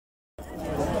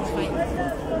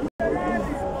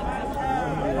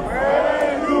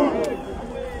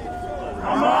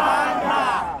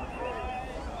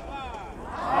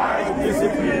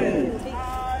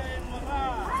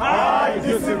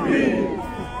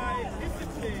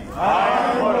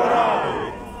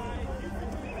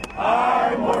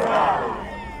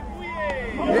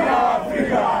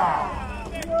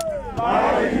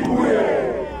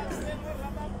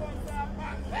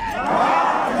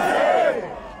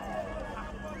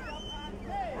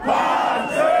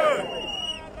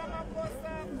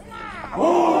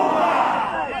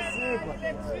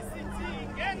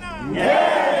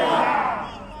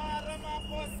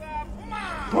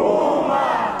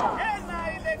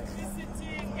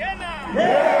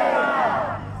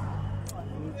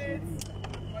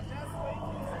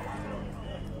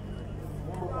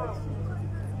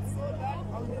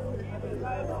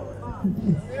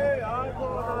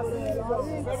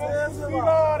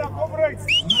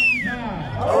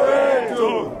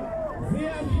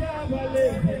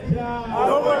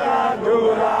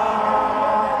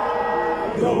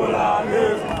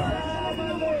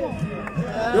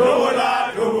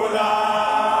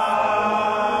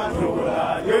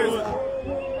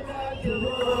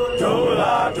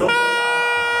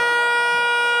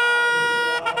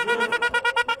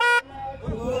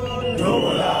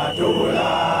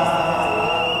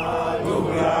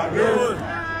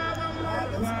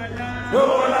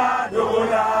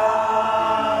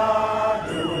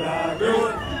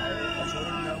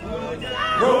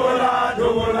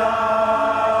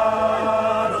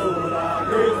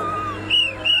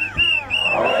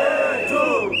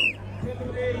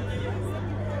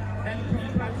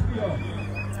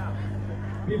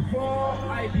Before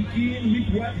I begin with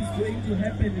what is going to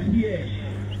happen here,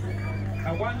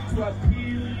 I want to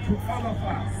appeal to all of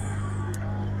us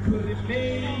to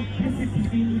remain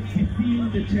disciplined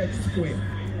within the church square.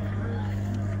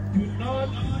 Do not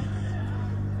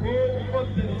go on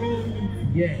the road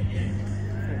yet.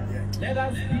 Let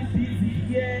us be busy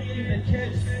here in the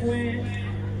church square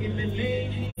in the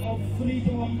name of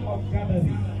freedom of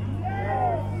gathering,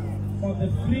 or the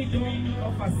freedom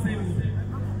of assembly,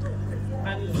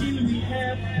 until we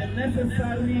have the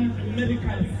necessary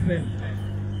numerical strength.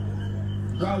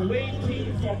 We are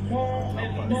waiting for more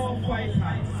and more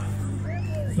fighters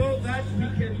so that we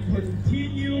can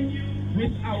continue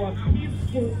with our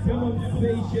peaceful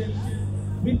demonstrations,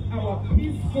 with our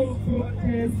peaceful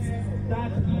protest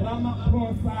that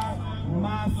Ramaphosa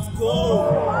must go.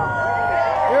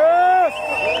 Yes!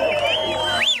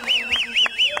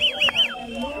 A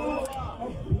lot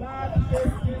of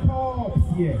blood-thirsty corpse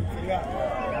here.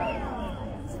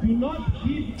 Do not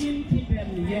give in to them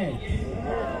yet.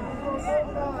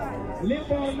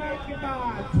 Lebona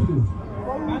kibatu,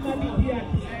 analidia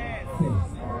kiese.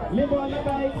 Lebona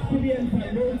ba experience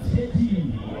no shedding.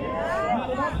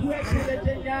 Malaba kuweke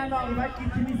lejenyana ulaki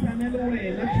timisanelo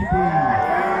wele today.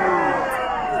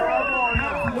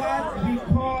 That's what we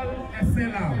call a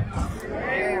sellout.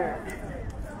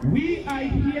 We are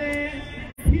here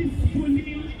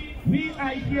peacefully. We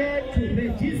are here to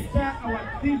register our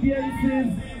grievances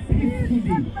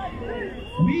peacefully.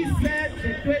 We said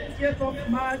the 20th of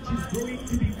March is going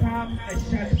to become a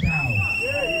shutdown.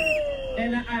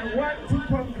 And I want to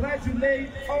congratulate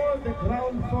all the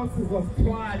ground forces of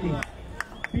Twali,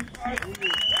 because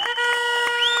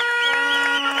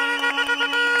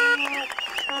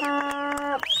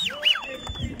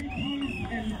activities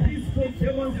and peaceful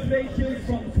demonstrations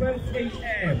from 12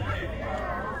 a.m.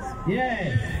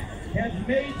 Yes, have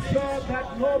made sure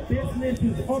that no business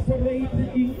is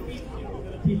operating.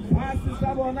 The passes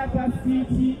are on the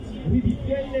city. We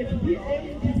became the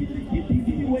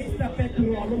waste of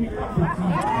petrol.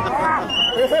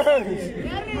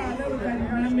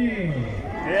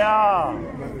 Yeah.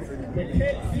 The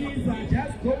taxis are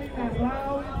just going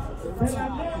around. There are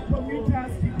no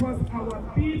commuters because our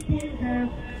people have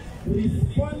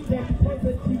responded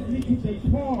positively to the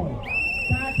call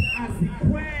that as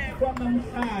sqware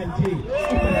namhlanje.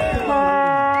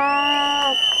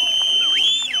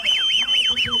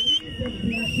 They've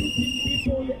been shooting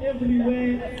people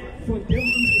everywhere for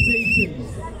demonstrations.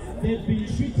 They've been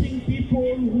shooting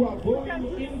people who are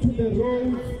going into the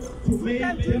roads to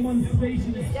make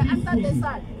demonstrations peacefully.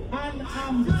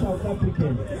 Unarmed South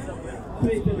Africans. So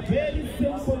it's a very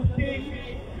simple thing.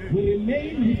 We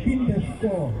remain within the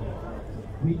score.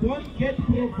 We don't get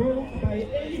provoked by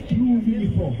any blue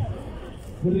uniform.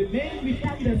 We remain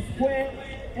within the square,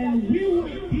 and we will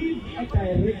give a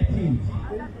directive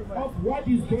of what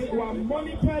is going on. We are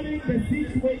monitoring the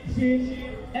situation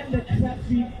and the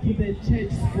traffic to the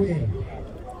church square.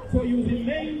 So you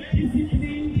remain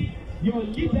disciplined. Your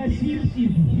leadership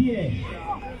is here.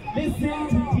 Listen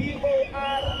to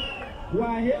DOR. We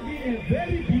are having a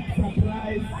very big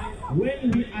surprise when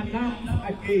we announce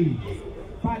again.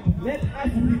 But let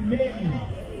us remain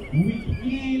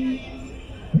within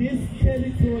this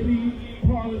territory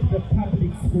called the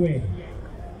public square.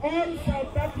 All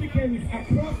South Africans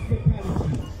across the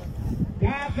country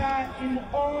gather in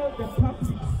all the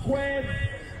public squares,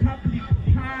 public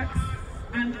parks,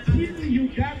 until you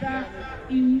gather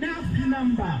enough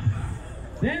numbers.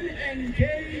 Then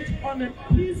engage on a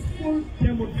peaceful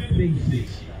demonstration.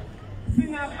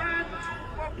 Singabantu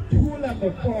okuthula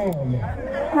ngokolo.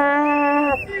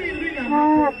 Silwi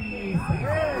namapolisa.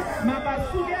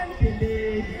 Mabasuke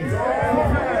endleleni.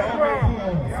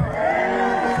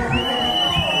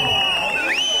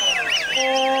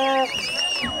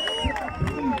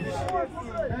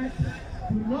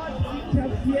 Do not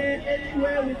interfere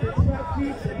anywhere with the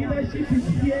traffic. The leadership is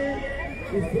here.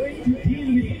 Is going to deal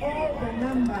with all the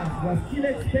numbers. We're still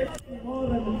expecting more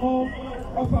and more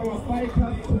of our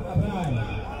fighters to arrive.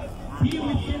 Be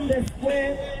within the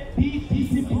square, be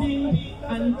disciplined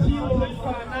until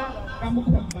Refana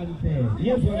Kamukwambante.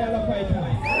 Yes, we're going to fight us.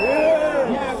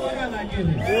 Yeah, we're going to get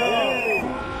it.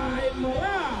 High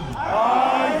morale.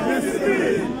 High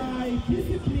discipline. High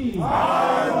discipline.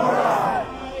 High morale.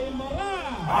 High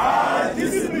morale. High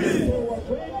discipline. So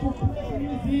we're going to play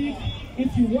music.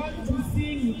 If you want to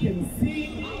sing, you can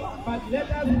sing, but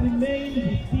let us remain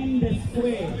within the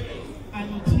square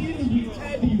until we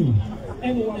tell you.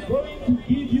 And we're going to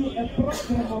give you a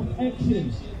program of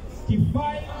action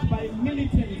defined by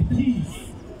militant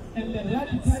peace and the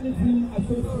radicalism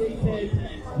associated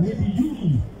with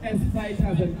you as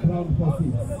fighters and ground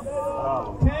forces.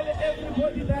 Tell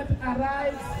everybody that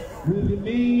arrives will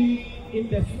remain in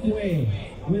the square.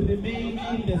 Will remain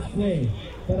in the square.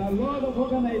 There are a lot of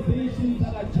organizations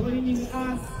that are joining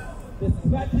us. The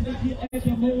strategy at the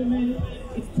moment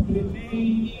is to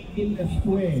remain in the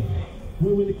square.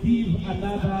 We will give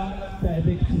another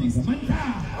direction. Manta!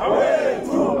 Away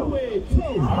to! Away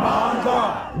to! Manta!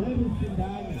 Where is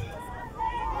Zindani?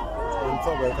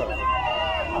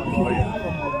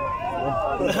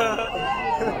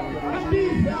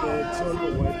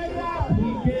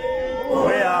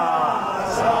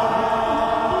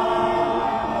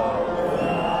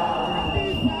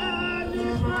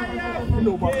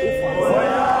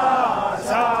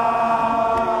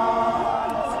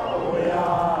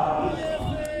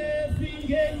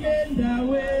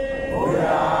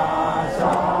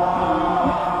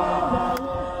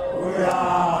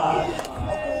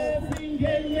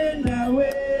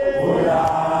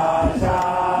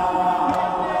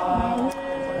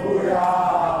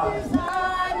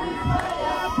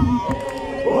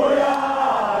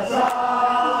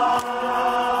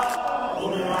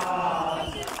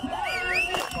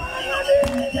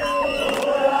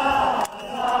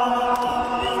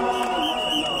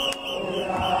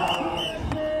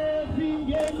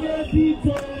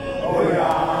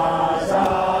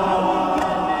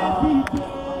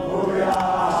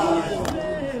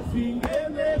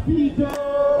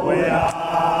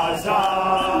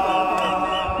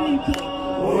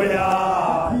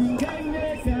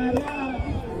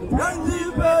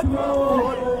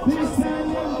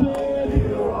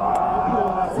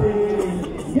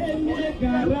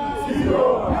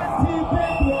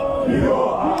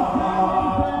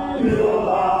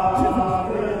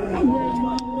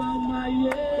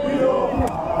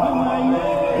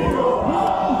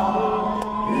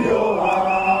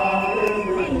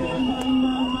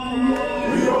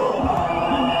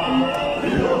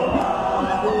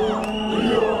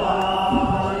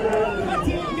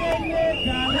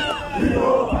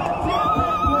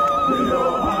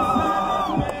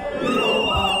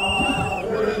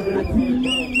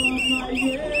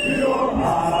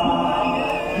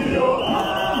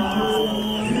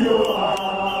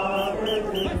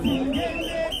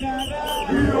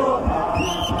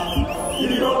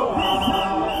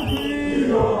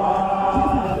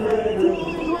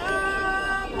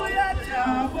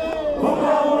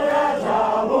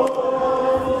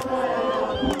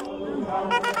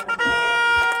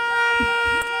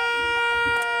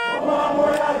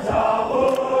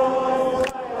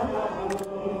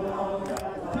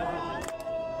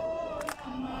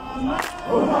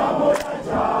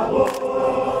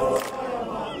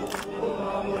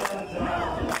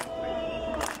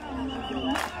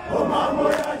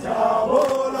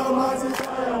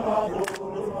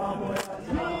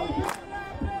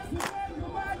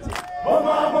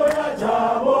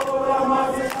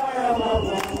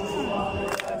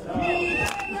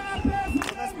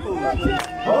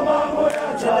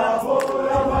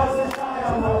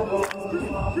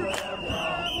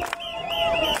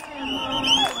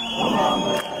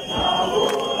 Mama.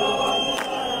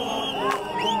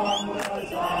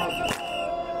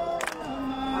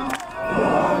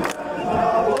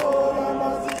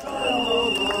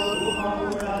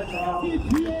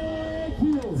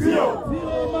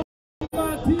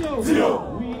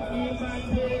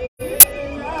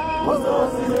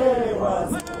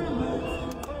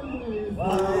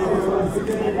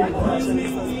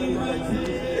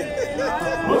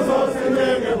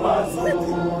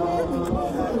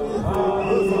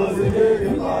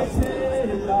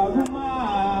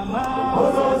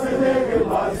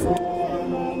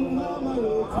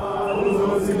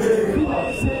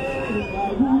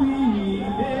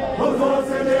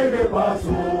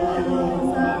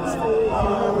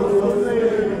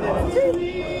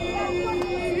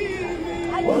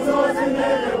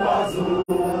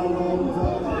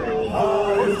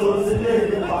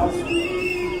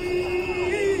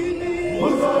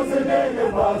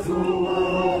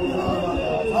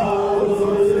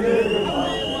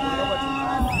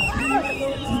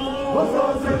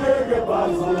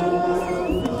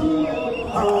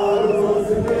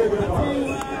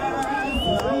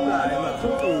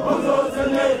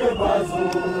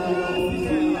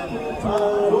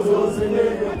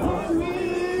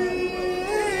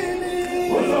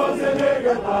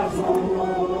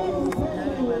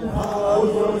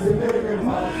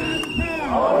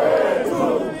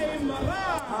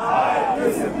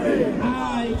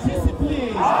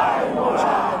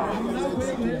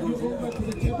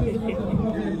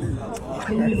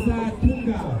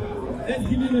 Let's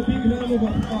give him a big round of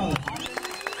applause.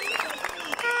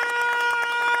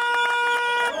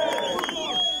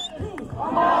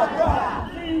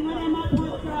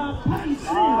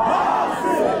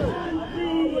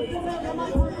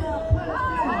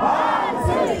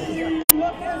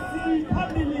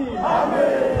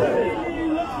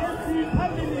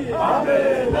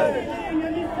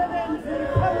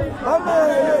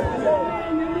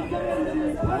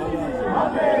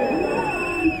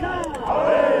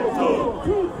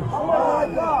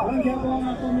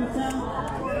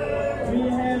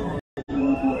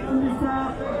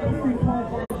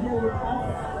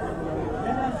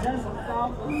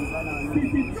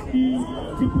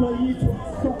 Employee to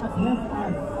so advance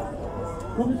us.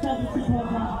 From the start of the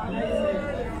program,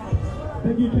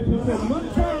 thank you, Chairperson.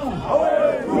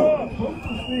 Hope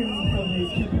to sing for the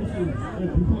chairperson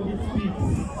before he speaks.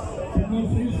 Because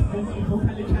he's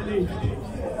vocally challenged.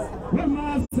 When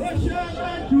my social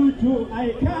juju, I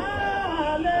can't.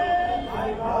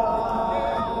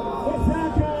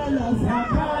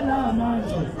 Sakala, man.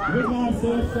 With my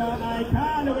social, I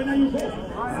can't. When are you there?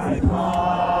 I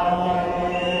can't.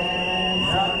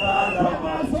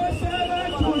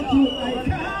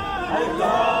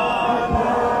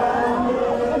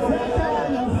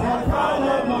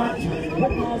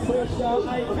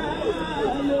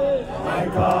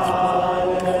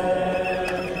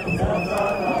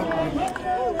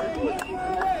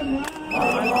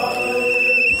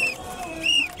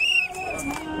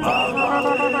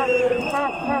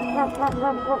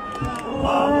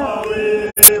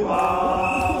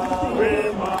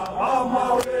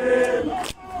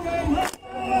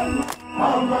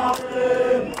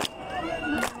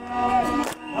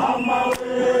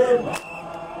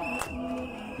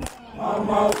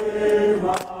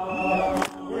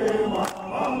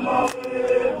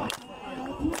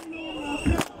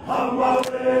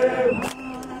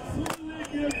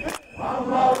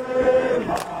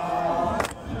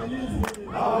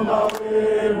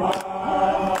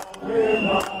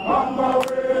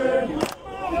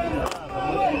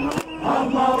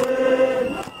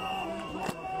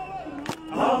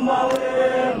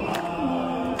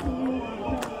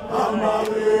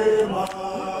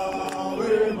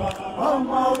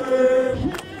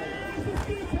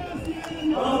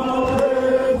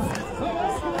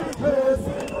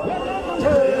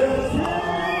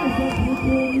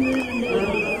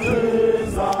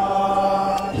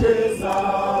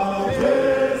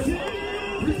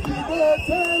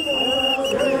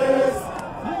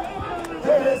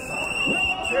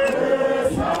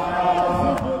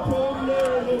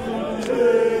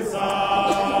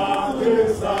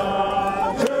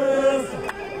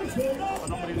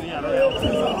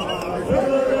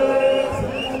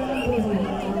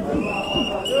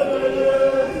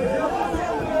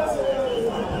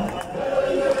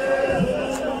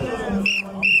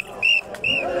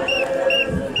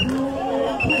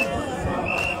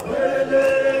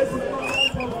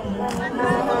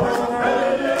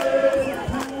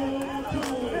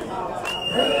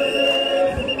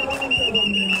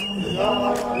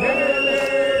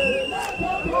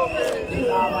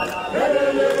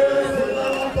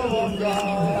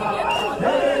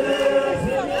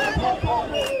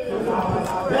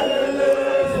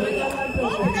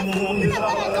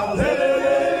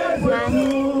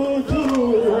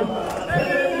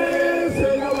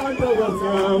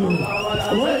 FIFA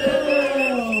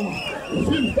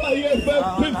EFF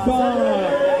FIFA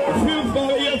FIFA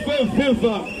EFF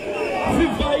FIFA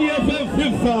FIFA EFF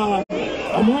FIFA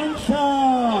Amansha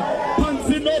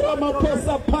Pansinora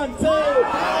Maposa Pante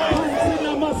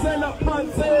Pansina Masela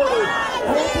Pante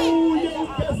Obuye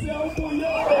Ukese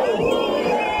Obuye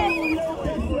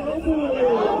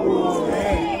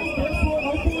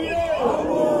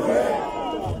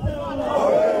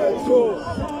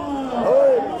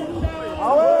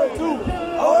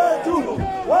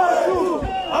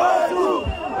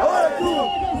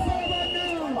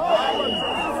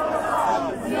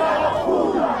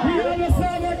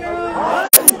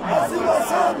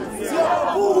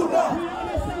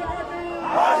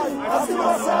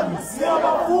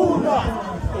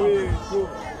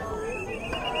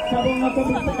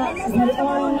We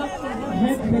all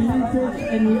have the message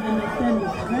and we understand it,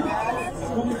 right?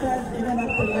 Sometimes even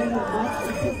at the line of march,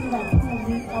 the people are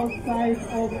probably outside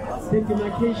of the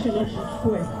demarcation of the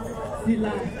square.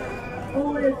 Sila,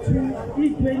 over to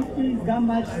E20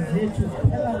 Gamach to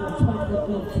tell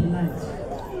us tonight.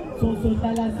 So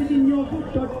Tala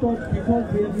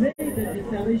because we have made the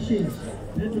declaration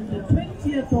that the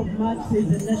 20th of March is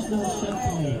the national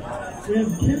shutdown. We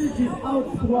have carried it out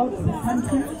throughout the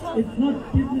country. It's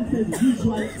not business as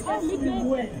usual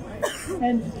everywhere.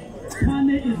 And Kane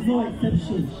is no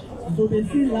exception. So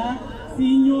Besila,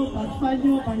 Senior,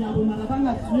 Basfanyo, Banabumana,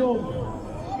 Bangasyo,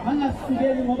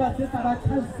 Bangasugeli,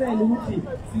 Mobasetabakasel, Uti,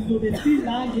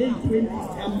 Sizobesila, Yay 20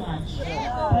 March.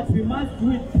 But we must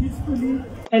do it peacefully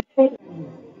and orderly.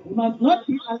 We must not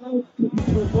be allowed to be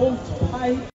provoked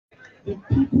by the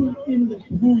people in the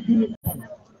blue uniform.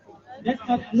 Let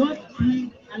us not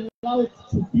be allowed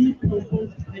to be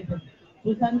provoked by them.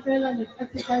 So Santella has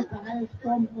exercised the highest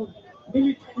form of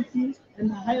militancy and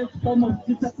the highest form of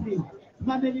discipline.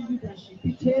 Family leadership.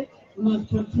 We must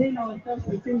contain ourselves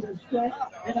within the square.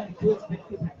 Let us do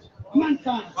exactly that.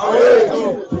 Manta!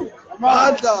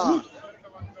 Manta!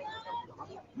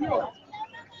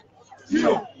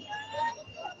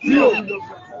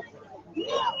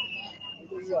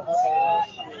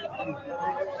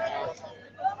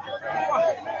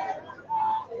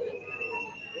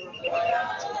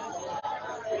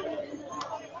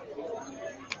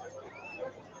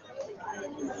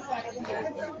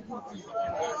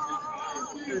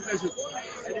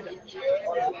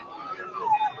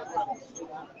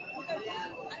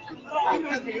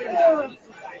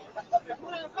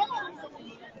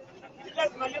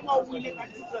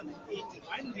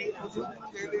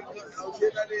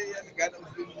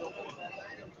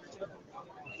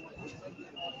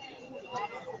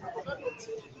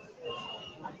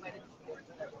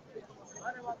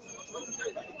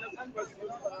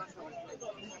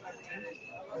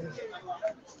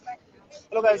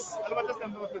 Hello guys,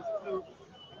 hello.